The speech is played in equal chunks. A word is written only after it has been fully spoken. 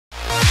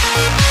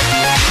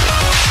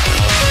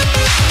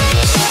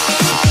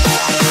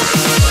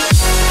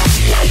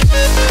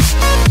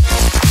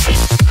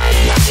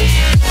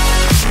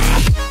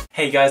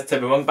Hey guys,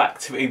 Toby, welcome back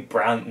to a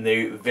brand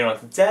new video.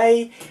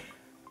 Today,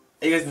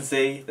 as you guys can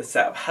see, the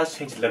setup has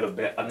changed a little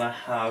bit and I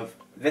have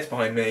this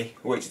behind me,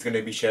 which is going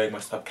to be showing my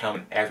sub count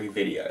in every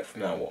video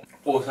from now on.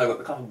 Also, I've got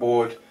the cover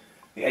board,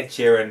 the Ed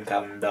Sheeran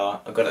calendar.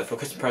 I got it for a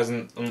Christmas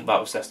present. I'm not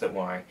that obsessed, don't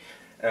worry.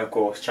 And of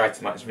course, try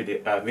to match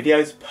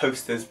videos,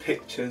 posters,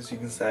 pictures, you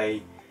can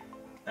say,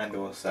 and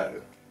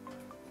also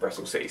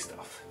Bristol City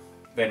stuff.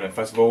 But anyway,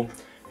 first of all,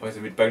 I'm going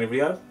to be doing a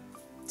video.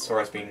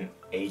 Sorry it's been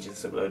ages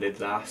since I uploaded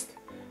last.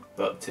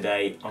 But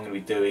today I'm going to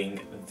be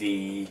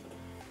doing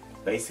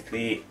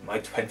basically my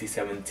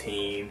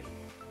 2017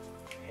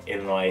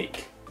 in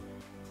like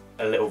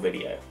a little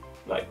video.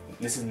 Like,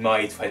 this is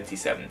my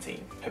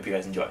 2017. Hope you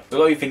guys enjoy. So a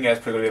lot of you think it's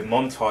probably going to be a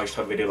montage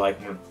type video, like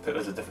I'm going to put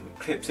loads of different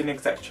clips in,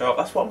 etc.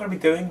 That's what I'm going to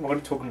be doing. We're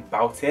going to be talking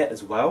about it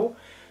as well.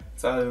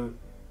 So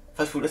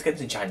first of all, let's get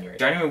into January.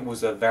 January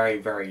was a very,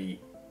 very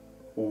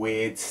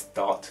weird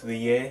start to the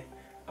year.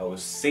 I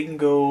was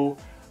single.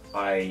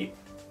 I,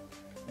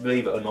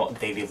 believe it or not,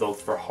 daily vlogged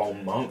for a whole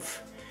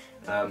month.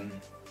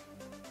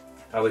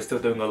 I was still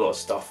doing a lot of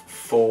stuff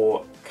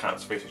for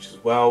cancer research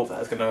as well.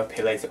 That's going to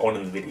appear later on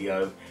in the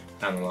video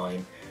down the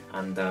line.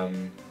 And I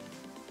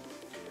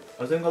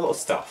was doing a lot of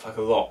stuff, like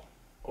a lot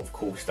of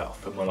cool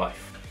stuff in my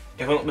life.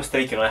 If I'm not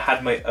mistaken, I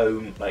had my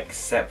own like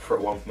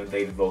separate one from my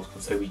daily vlogs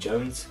called Toby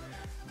Jones.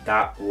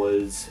 That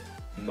was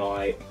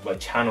my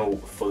channel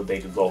for the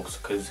daily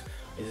vlogs, because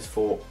I just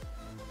thought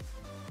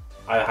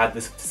I had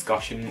this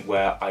discussion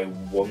where I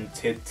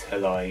wanted to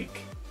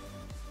like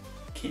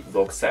keep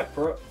vlogs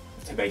separate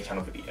to make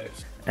channel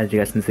videos. As you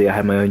guys can see, I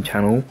have my own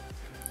channel,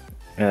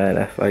 and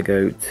if I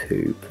go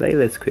to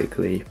playlist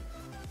quickly,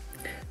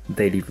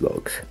 daily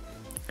vlogs,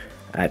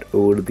 add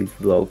all of these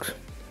vlogs.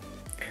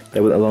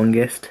 They were the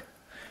longest,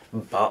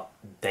 but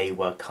they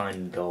were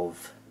kind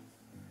of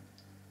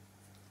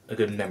a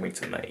good memory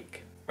to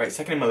make. Right,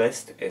 second in my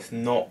list, it's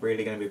not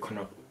really going to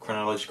be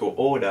chronological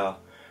order,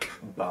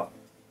 but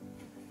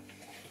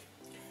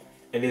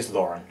it is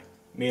Lauren.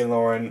 Me and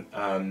Lauren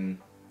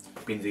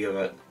been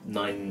together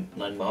 9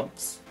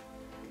 months,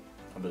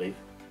 I believe.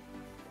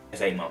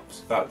 It's 8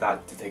 months. About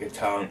that to take a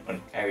turn on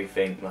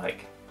everything,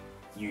 like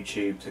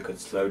YouTube, so I could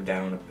slow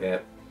down a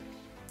bit.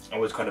 I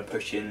was kind of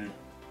pushing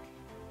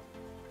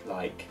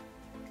like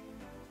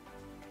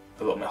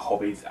a lot of my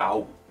hobbies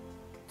out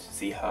to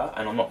see her,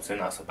 and I'm not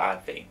saying that's a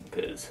bad thing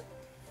because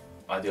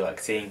I do like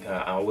seeing her,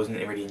 and I wasn't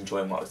really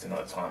enjoying what I was doing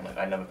at the time. Like,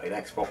 I never played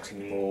Xbox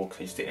anymore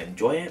because I just didn't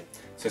enjoy it.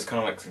 So it's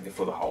kind of like something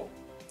for the whole.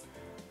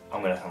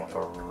 I'm gonna sound like a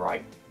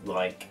right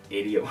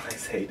idiot when I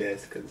say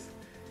this, because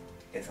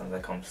it sounds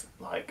like I'm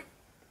like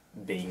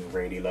being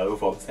really low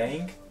with what I'm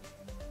saying.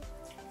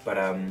 But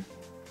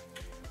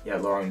yeah,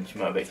 Lauren, she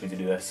motivates me to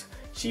do this.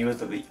 She was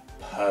the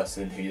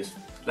person who just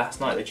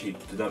last night, literally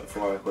the night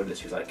before I recorded this,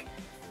 she was like,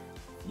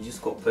 "You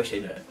just got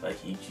pushing it. Like,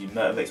 she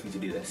motivates me to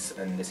do this,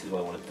 and this is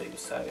what I want to do."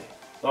 So,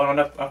 Lauren,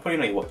 I probably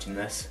know you're watching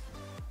this.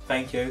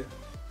 Thank you.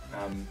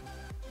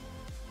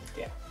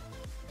 Yeah.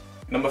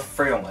 Number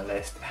 3 on my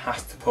list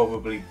has to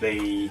probably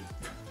be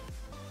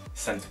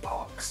Center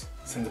Parcs.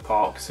 Center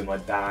Parcs with my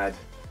dad,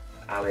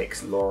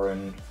 Alex,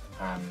 Lauren,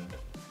 and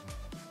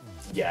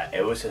yeah,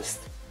 it was just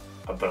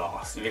a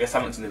blast. If you guys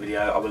haven't seen the video,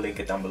 I will link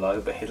it down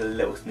below, but here's a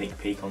little sneak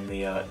peek on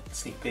the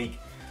sneak peek.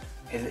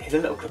 Here's a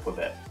little clip of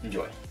it.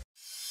 Enjoy.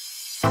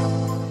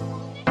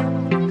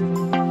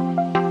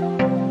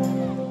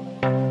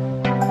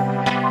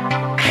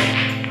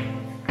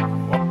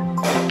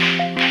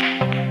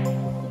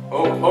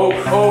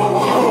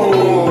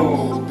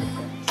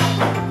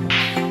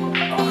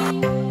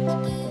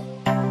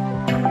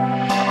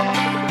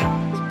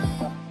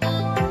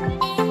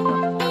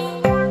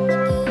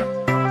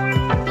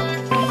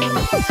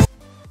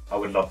 I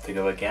would love to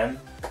go again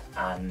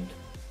and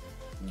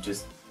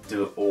just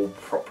do it all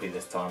properly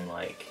this time,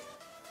 like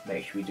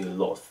make sure we do a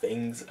lot of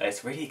things.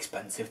 It's really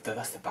expensive though,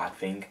 that's the bad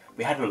thing.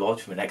 We had a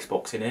lodge with an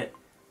Xbox in it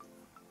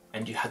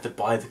and you had to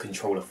buy the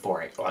controller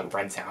for it, like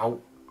rent it out.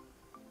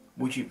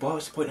 What's the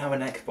point of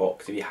having an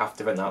Xbox if you have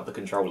to rent out the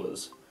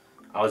controllers?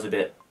 I was a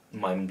bit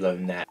mind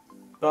blown there.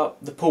 But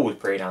the pool was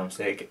pretty damn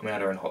sick. We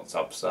had our own hot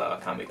tub, so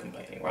I can't be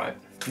complaining, right?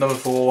 Number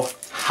 4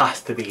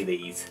 has to be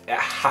these. It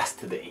has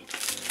to be.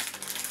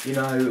 You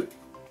know,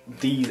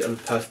 these are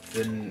the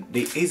person.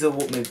 These are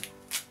what made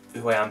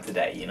who I am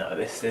today. You know,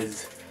 this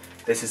is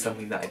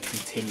something that I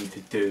continue to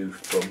do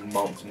for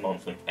months and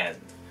months on end.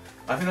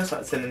 I think I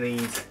started sending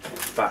these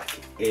back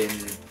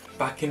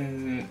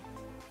in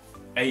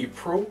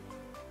April,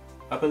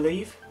 I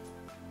believe,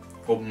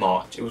 or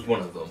March. It was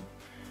one of them.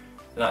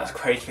 And that's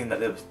crazy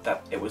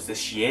that it was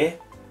this year.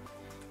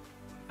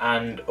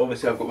 And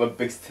obviously I've got my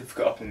big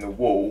certificate up on the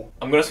wall.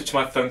 I'm gonna switch to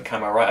my phone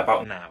camera right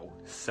about now.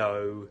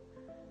 So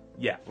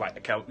yeah, right,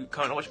 okay, you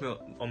can't watch me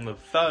on the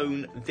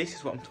phone. This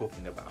is what I'm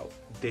talking about.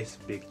 This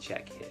big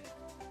check here.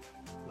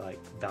 Like,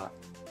 that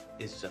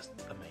is just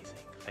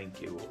amazing.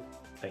 Thank you all.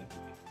 Thank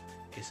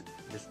you.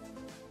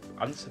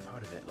 I'm just so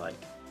proud of it. Like,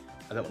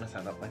 I don't want to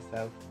sound up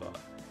myself, but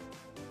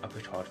I've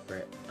worked hard for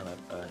it and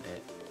I've earned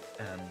it.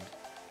 And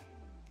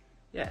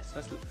yeah, it's a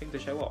nice little thing to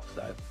show off.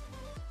 So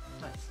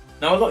Nice.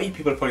 Now a lot of you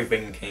people are probably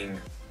thinking,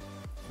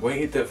 why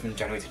don't you do it from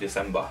January to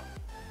December?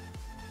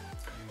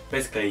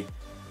 Basically,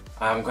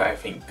 I haven't got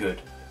everything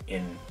good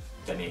in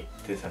January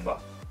to December.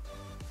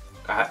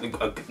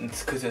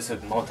 Because it's a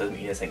month doesn't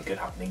mean there's anything good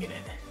happening in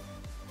it.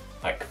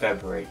 Like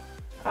February,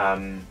 I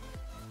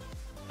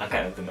can't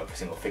even think of a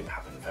single thing that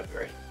happened in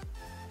February.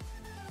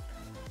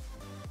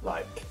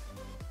 Like,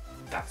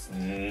 that's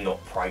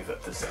not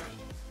private to say,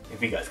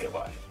 if you guys get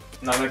what I mean.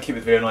 Now I'm going to keep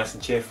it very nice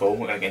and cheerful.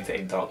 We're going to get into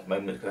any dark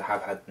moments because I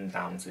have had them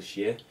downs this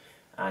year.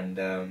 And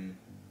I'm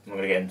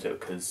going to get into it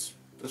because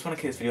I just want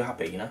to keep this video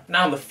happy, you know?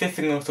 Now the fifth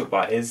thing I want to talk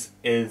about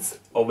is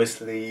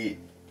obviously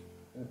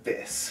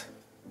this.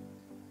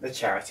 The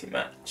charity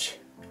match.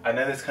 I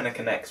know this kind of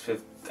connects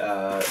with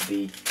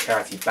the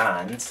charity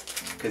bands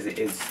because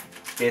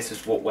this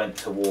is what went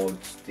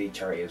towards the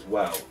charity as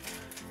well.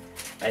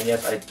 And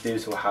yes, I do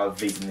still have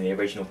these in the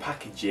original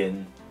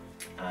packaging,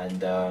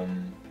 and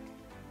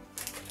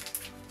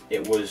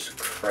it was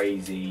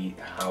crazy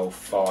how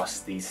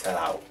fast these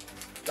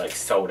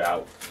sold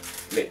out.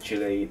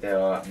 Literally, they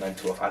are meant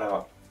to have had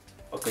a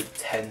good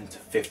 10 to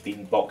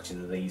 15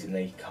 boxes of these, and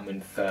they come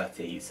in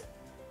 30s.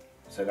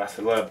 So that's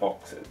a lot of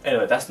boxes.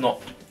 Anyway, that's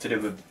not to do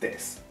with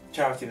this.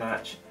 Charity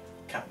match,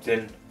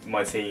 captain,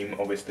 my team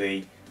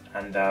obviously,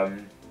 and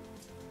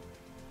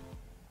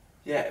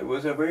yeah, it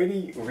was a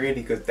really,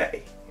 really good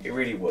day. It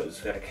really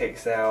was. We had a cake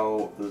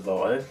sale, I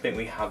don't think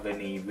we have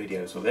any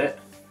videos of it,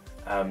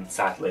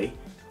 sadly.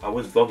 I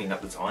was vlogging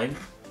at the time,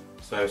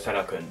 so sad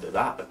I couldn't do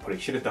that. I probably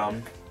should have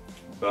done,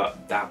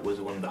 but that was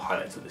one of the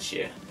highlights of this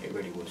year. It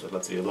really was. I'd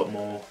love to do a lot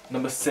more.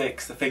 Number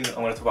 6, the thing that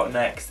I want to talk about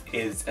next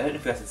is, I don't know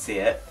if you guys can see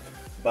it,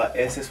 but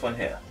it's this one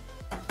here.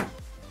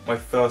 My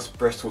first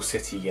Bristol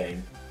City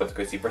game. I got to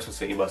go see Bristol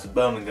City versus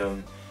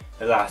Birmingham,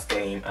 the last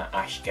game at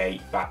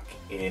Ashgate back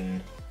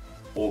in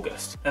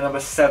August. And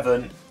number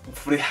 7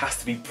 probably has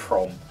to be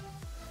Prom.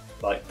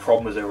 Like,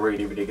 Prom was a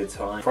really, really good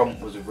time. Prom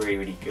was really,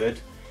 really good.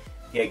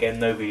 Yeah, again,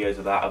 no videos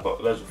of that. I've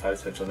got loads of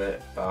photos of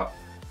it, but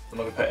I'm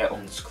not going to put it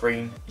on the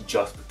screen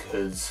just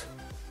because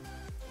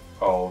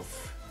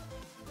of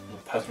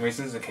personal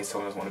reasons, in case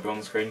someone doesn't want to be on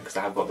the screen, because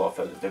I have got a lot of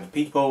photos of different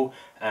people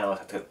and I'll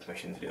have to get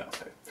permission to do that.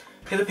 So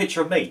here's a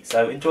picture of me,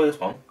 so enjoy this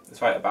one. It's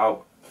right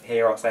about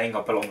here. I was saying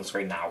I'll put it on the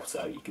screen now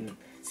so you can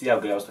see how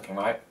good I was looking,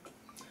 right?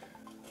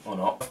 Or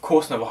not. Of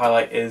course, another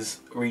highlight is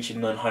reaching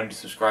 900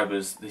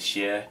 subscribers this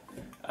year.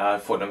 I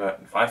thought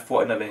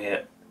I'd never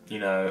hit, you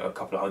know, a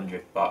couple of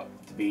hundred, but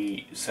to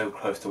be so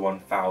close to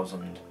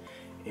 1,000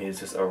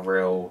 is just a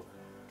real,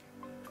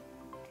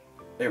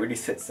 it really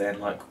sits there and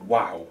like,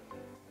 wow,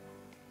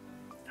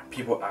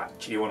 people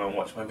actually want to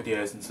watch my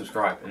videos and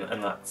subscribe,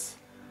 and that's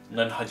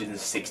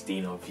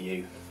 916 of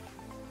you.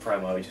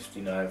 Promo, just,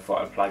 you know,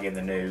 thought I'd plug in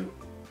the new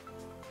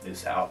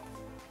setup.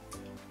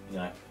 You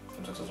know,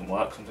 sometimes it doesn't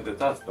work, sometimes it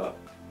does, but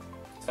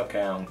it's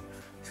okay.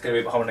 It's going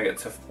to be hard when I get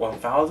to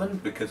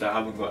 1,000 because I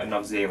haven't got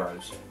enough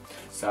zeros.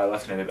 So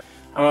that's going to be.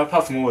 And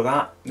apart from all of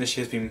that, this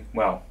year's been,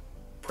 well,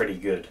 pretty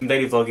good. From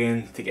daily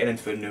vlogging to getting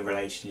into a new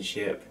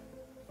relationship,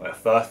 well, a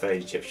first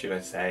relationship should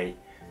I say,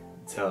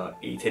 to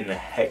eating a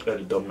heck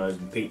load of Domino's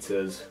and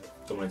pizzas.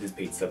 Domino's is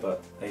pizza,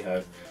 but hey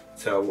ho.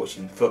 To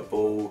watching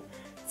football,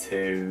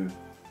 to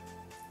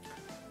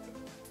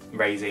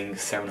raising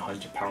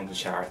 £700 of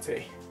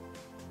charity.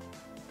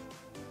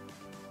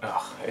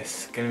 Ugh,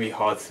 it's going to be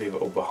hard to leave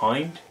it all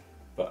behind,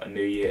 but a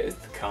new year is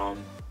to come.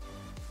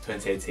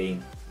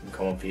 2018, I'm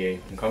coming for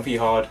you. I'm coming for you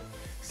hard.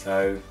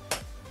 So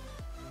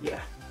yeah,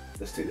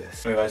 let's do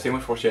this. Anyway guys, thank you so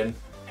much for watching.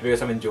 Hope you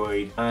guys have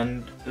enjoyed,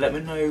 and let me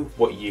know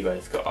what you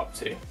guys got up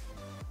to.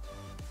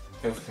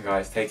 Thanks for watching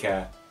guys, take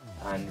care,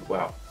 and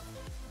well,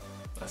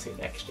 I'll see you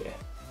next year.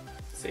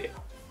 See ya.